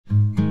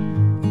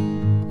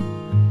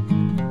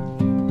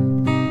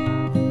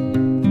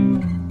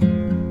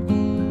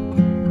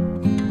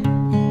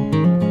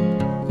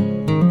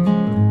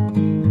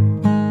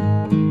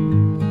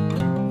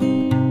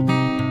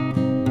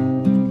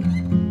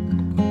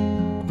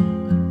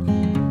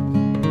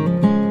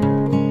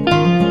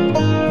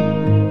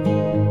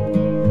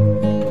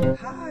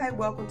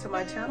welcome to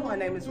my channel. My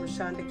name is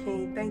Rashonda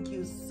King. Thank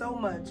you so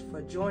much for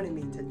joining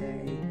me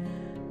today.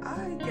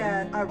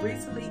 I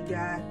recently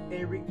got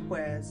a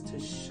request to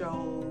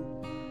show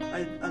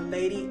a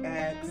lady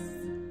asked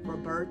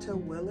Roberta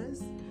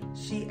Willis.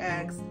 She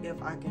asked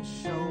if I can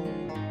show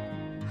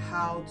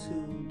how to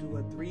do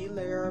a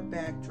 3-layer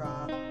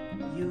backdrop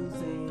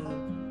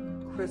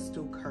using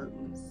crystal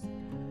curtains.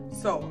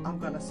 So I'm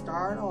gonna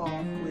start off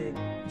with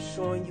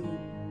showing you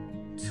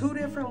 2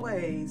 different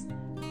ways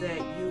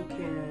that you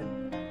can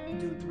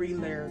do 3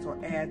 layers or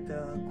add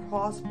the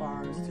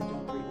crossbars to do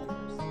 3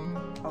 layers.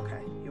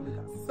 Okay, here we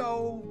go.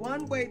 So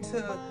one way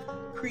to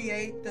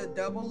create the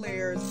double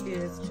layers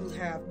is to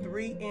have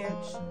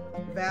 3-inch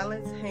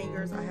valance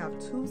hangers. I have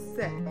 2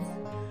 sets.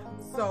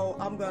 So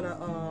I'm gonna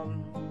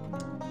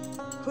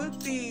put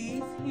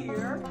these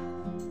here,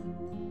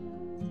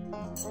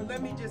 or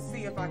let me just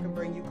see if I can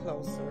bring you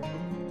closer.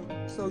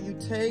 So you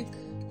take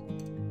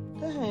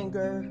the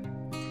hanger,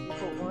 you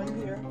put one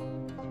here,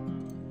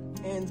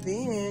 and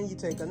then you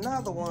take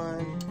another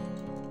one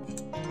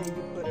and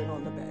you put it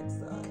on the back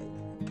side.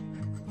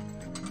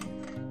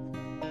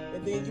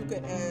 And then you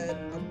can add,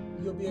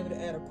 you'll be able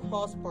to add a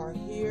crossbar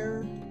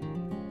here,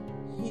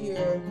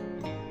 here,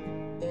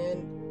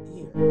 and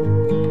here.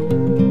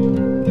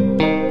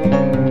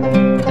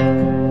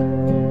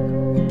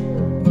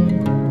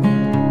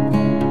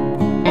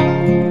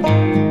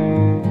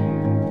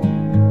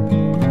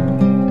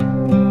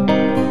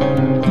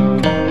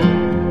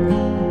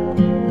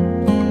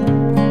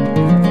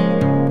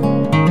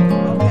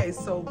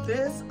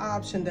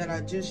 That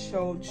I just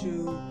showed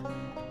you,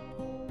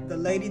 the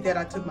lady that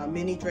I took my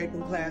mini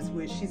draping class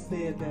with, she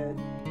said that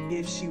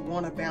if she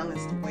want a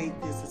balanced weight,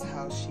 this is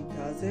how she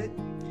does it.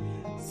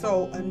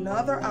 So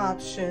another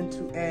option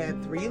to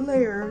add 3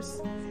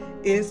 layers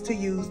is to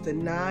use the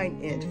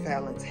 9-inch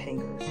valance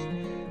hangers.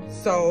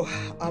 So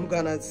I'm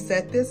gonna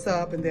set this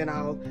up and then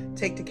I'll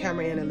take the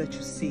camera in and let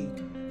you see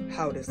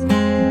how this goes.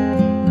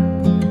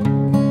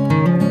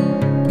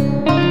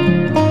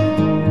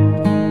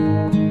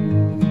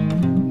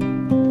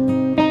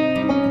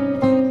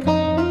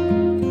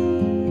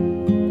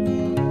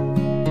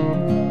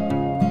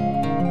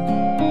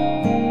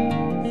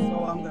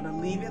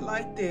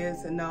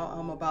 And now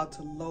I'm about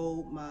to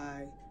load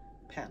my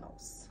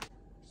panels.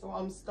 So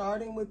I'm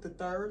starting with the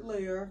 3rd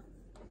layer.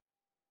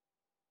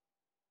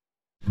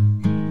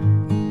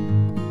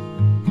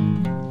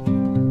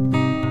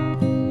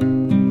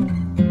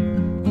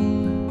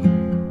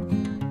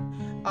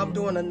 I'm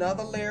doing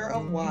another layer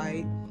of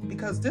white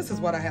because this is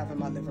what I have in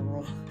my living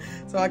room.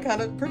 So I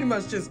kind of pretty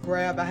much just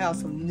grabbed, I have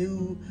some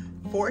new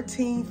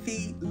 14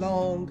 feet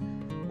long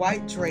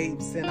white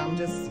drapes, and I'm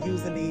just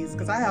using these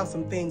because I have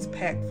some things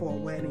packed for a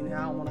wedding and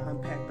I don't want to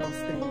unpack those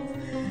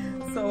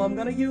things. So I'm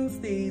gonna use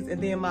these,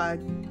 and then my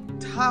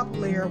top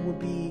layer will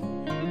be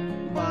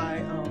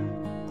my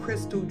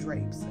crystal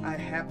drapes. I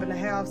happen to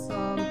have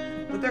some,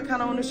 but they're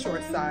kind of on the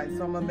short side,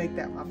 so I'm gonna make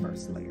that my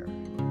first layer.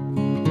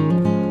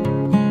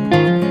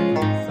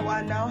 So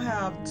I now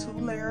have 2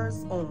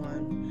 layers on,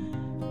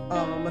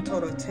 a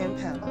total of 10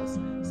 panels.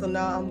 So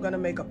now I'm gonna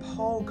make a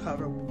pole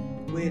cover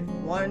with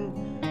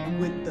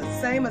the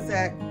same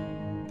exact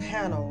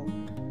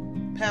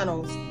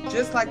panels,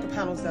 just like the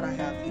panels that I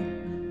have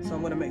here. So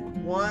I'm gonna make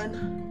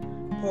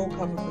 1 pole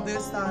cover for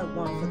this side,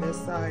 1 for this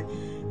side,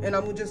 and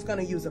I'm just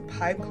gonna use a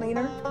pipe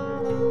cleaner.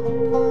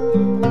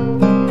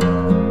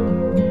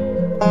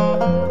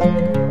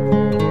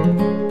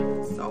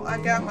 So I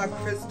got my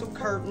crystal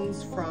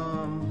curtains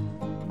from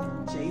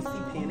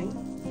JCPenney.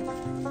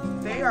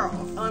 They are,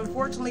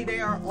 unfortunately, they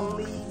are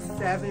only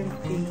 7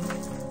 feet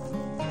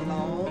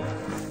long.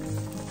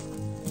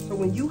 So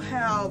when you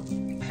have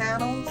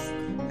panels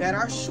that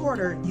are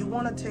shorter, you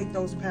want to take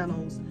those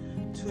panels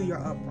to your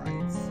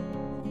uprights,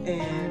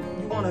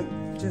 and you want to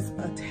just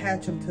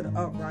attach them to the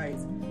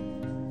uprights.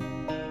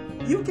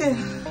 You can,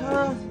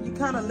 you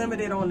kind of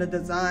limited on the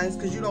designs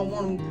because you don't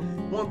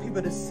want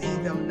people to see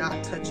them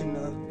not touching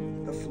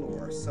the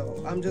floor.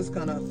 So I'm just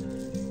gonna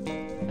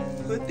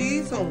put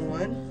these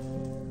on,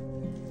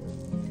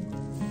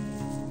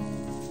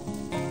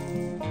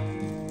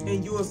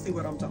 and you will see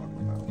what I'm talking about.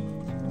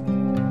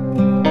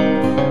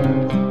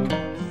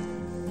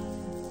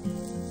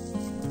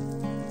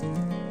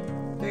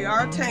 They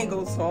are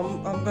tangled,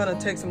 so I'm gonna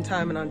take some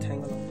time and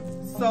untangle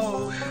them.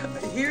 So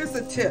here's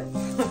a tip.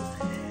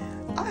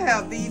 I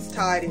have these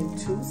tied in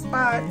 2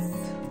 spots.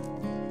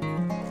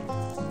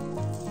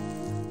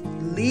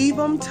 Leave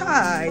them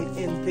tied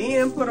and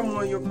then put them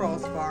on your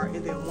crossbar,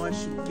 and then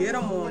once you get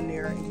them on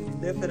there and you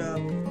lift it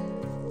up,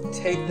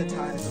 take the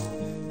ties off,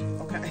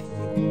 okay?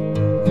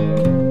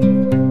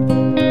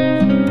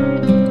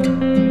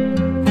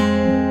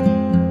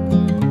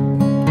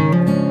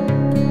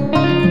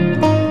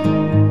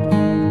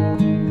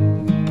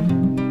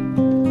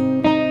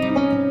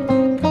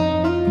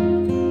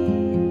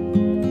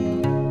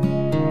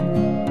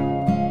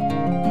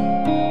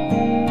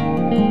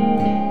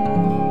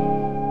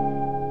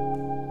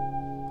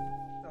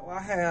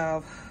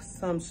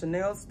 Some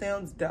Chanel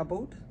stems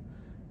doubled,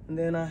 and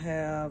then I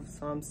have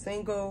some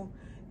single,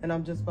 And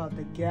I'm just about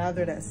to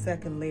gather that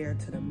second layer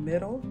to the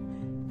middle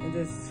and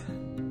just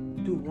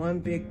do one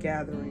big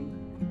gathering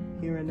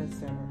here in the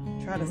center.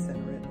 Try to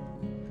center it.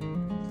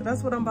 So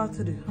that's what I'm about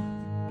to do.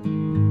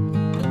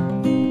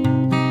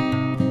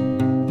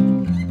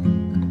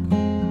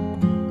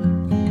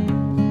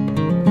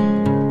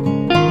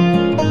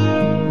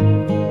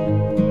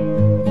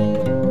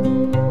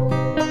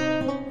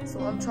 So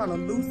I'm trying to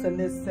loosen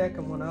this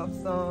second one up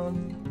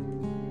some.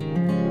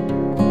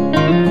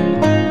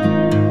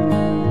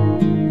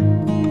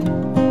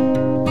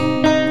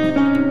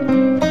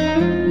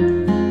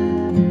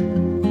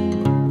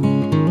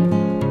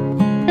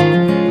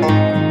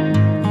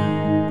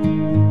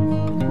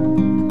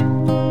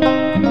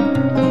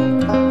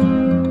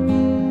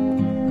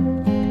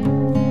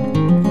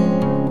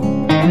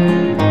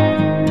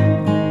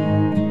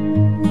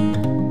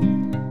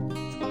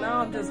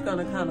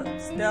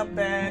 Step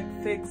back,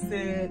 fix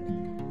it,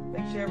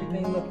 make sure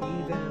everything look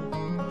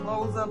even,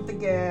 close up the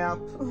gap.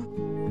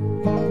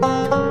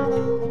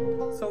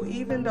 So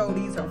even though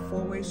these are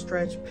 4-way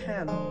stretch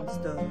panels,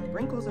 the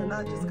wrinkles are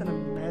not just gonna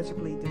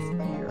magically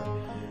disappear.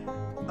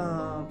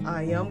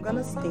 I am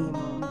gonna steam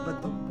them,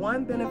 but the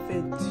one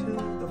benefit to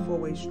the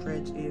 4-way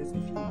stretch is if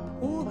you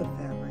pull the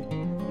fabric,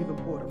 you can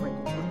pull the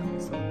wrinkles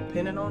out. So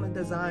depending on the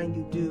design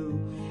you do,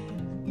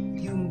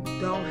 you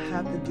don't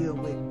have to deal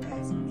with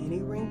as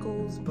many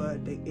wrinkles, but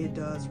it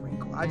does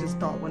wrinkle. I just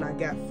thought when I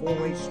got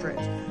 4-way stretch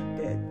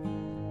that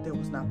there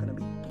was not gonna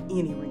be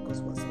any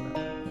wrinkles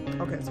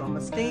whatsoever. Okay, so I'm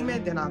gonna steam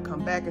it, then I'll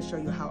come back and show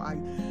you how I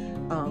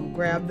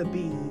grab the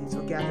beads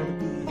or gather the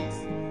beads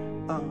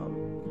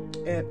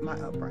at my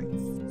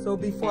uprights. So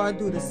before I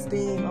do the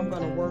steam, I'm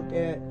gonna work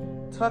at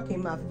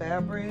tucking my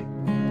fabric.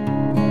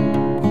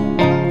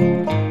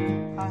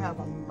 I have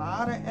a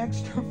lot of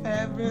extra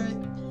fabric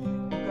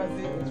because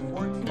it is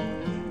 14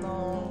 feet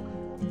long.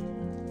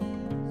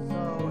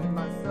 So, and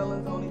my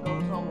ceilings only go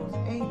to almost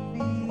 8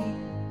 feet.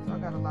 So I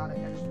got a lot of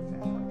extra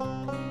fabric.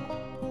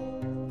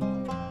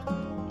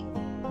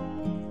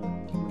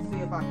 Let's see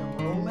if I can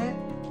roll it.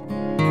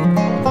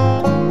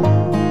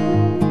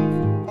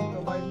 So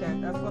like that.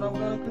 That's what I'm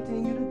going to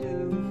continue to do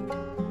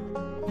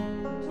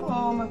to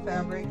all my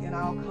fabric, and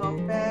I'll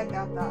come back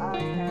after I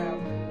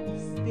have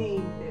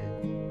steamed it.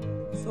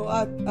 So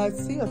I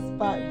see a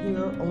spot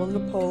here on the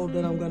pole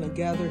that I'm gonna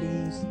gather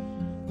these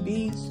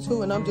beads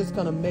to, and I'm just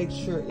gonna make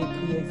sure it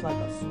creates like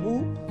a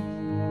swoop.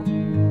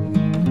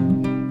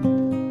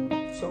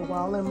 So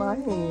while in my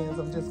hands,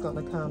 I'm just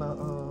gonna kind of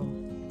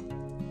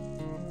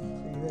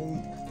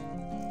create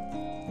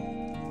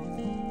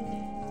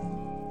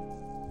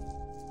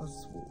a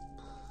swoop.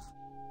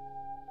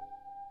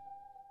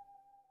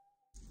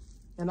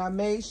 And I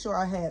made sure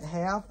I had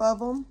half of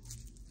them.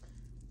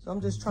 So I'm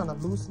just trying to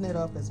loosen it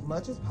up as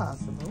much as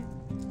possible.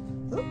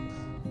 Oop,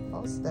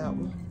 lost that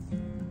one.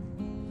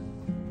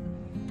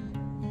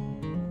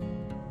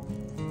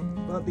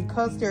 But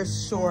because they're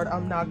short,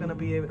 I'm not gonna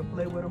be able to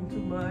play with them too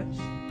much.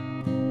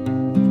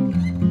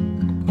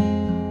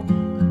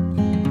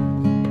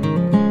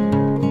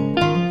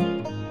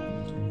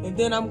 And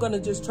then I'm gonna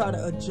just try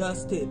to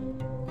adjust it.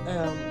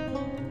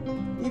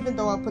 Even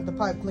though I put the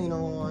pipe cleaner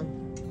on,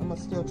 I'm gonna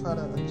still try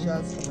to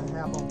adjust and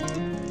have them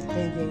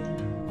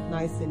hanging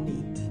nice and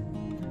neat.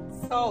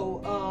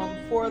 So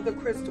for the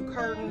crystal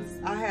curtains,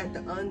 I had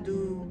to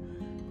undo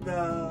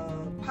the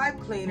pipe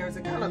cleaners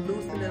and kind of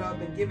loosen it up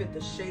and give it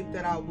the shape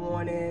that I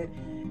wanted.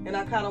 And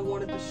I kind of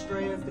wanted the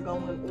strands to go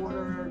in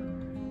order.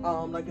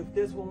 Like if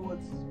this one was,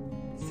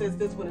 since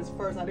this one is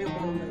first, I didn't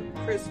want them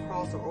to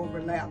crisscross or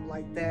overlap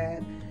like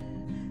that.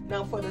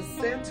 Now for the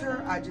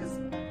center, I just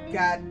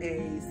got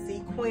a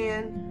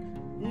sequin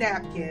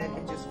napkin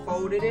and just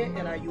folded it,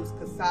 and I used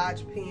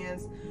corsage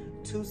pins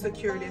to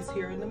secure this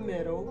here in the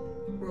middle.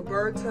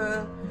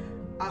 Roberta,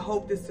 I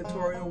hope this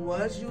tutorial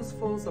was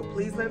useful, so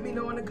please let me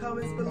know in the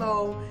comments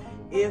below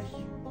if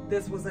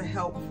this was a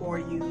help for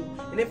you.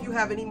 And if you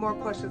have any more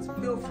questions,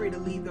 feel free to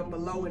leave them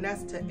below, and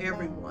that's to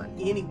everyone,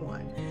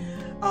 anyone.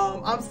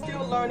 I'm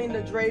still learning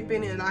the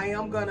draping, and I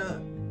am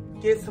gonna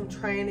get some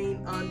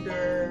training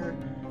under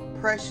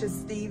Precious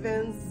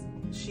Stevens.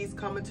 She's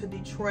coming to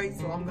Detroit,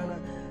 so I'm gonna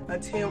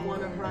attend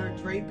one of her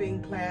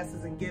draping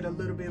classes and get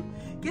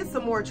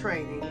some more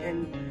training.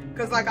 And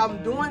because like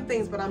I'm doing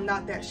things, but I'm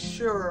not that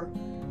sure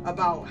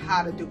about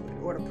how to do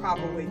it or the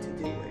proper way to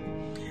do it.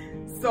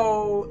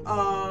 So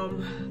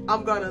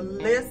I'm gonna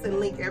list and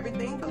link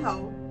everything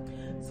below.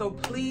 So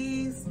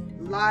please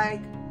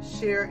like,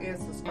 share, and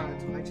subscribe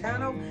to my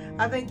channel.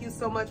 I thank you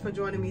so much for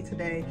joining me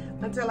today.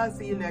 Until I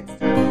see you next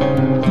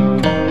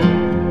time.